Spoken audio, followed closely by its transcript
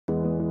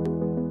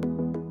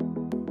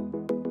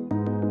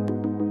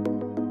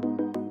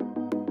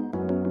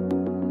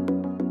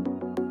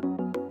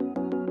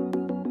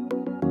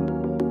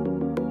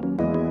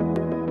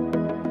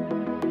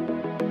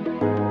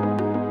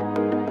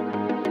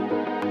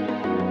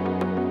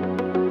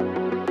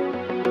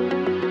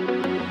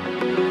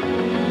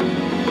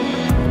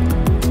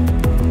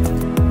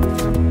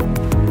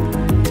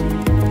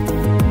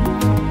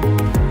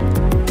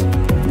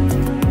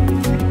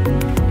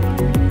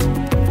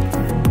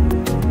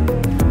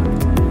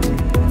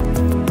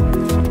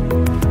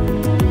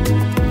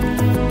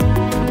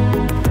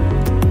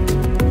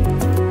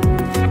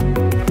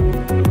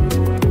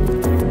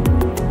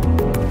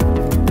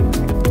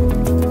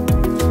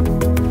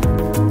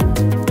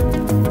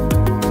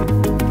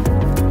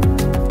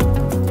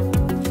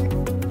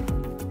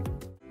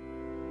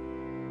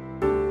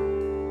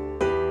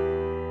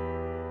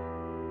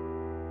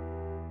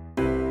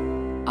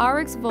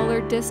ARIX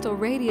volar distal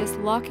radius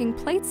locking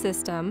plate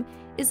system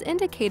is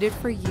indicated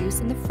for use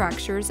in the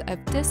fractures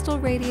of distal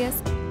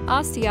radius,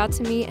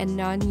 osteotomy, and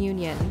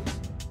non-union.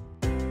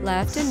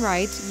 Left and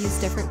right use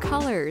different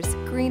colors,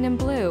 green and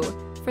blue,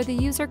 for the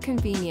user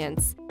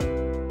convenience.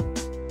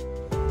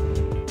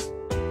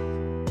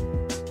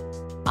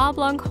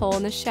 Oblong hole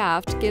in the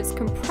shaft gives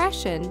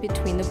compression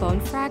between the bone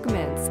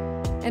fragments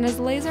and has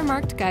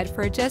laser-marked guide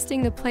for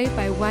adjusting the plate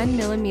by 1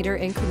 mm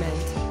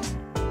increment.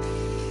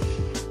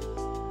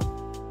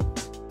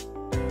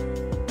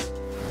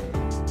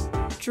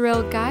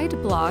 Drill guide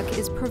block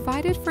is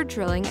provided for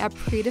drilling at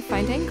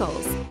predefined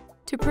angles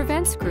to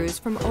prevent screws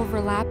from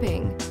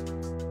overlapping.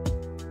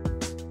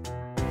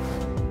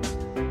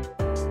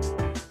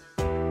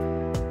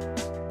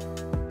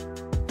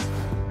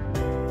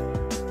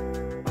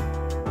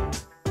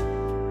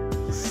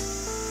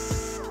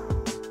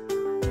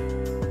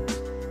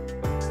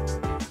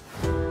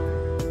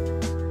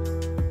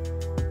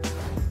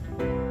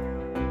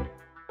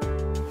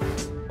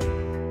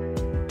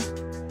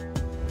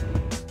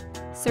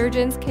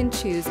 Surgeons can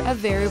choose a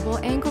variable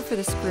angle for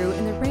the screw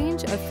in the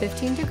range of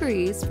 15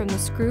 degrees from the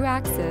screw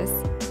axis,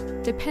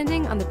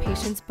 depending on the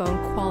patient's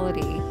bone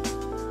quality.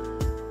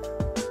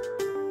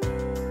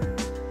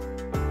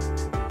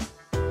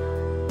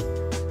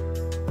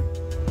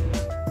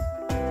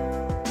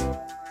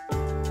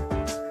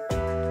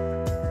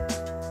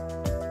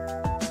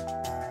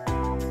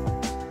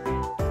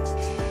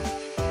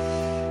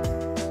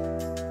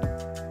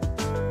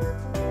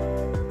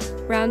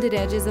 Rounded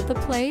edges of the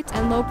plate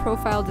and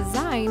low-profile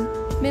design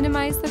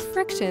minimize the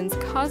frictions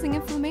causing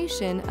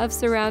inflammation of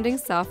surrounding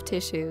soft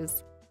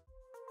tissues.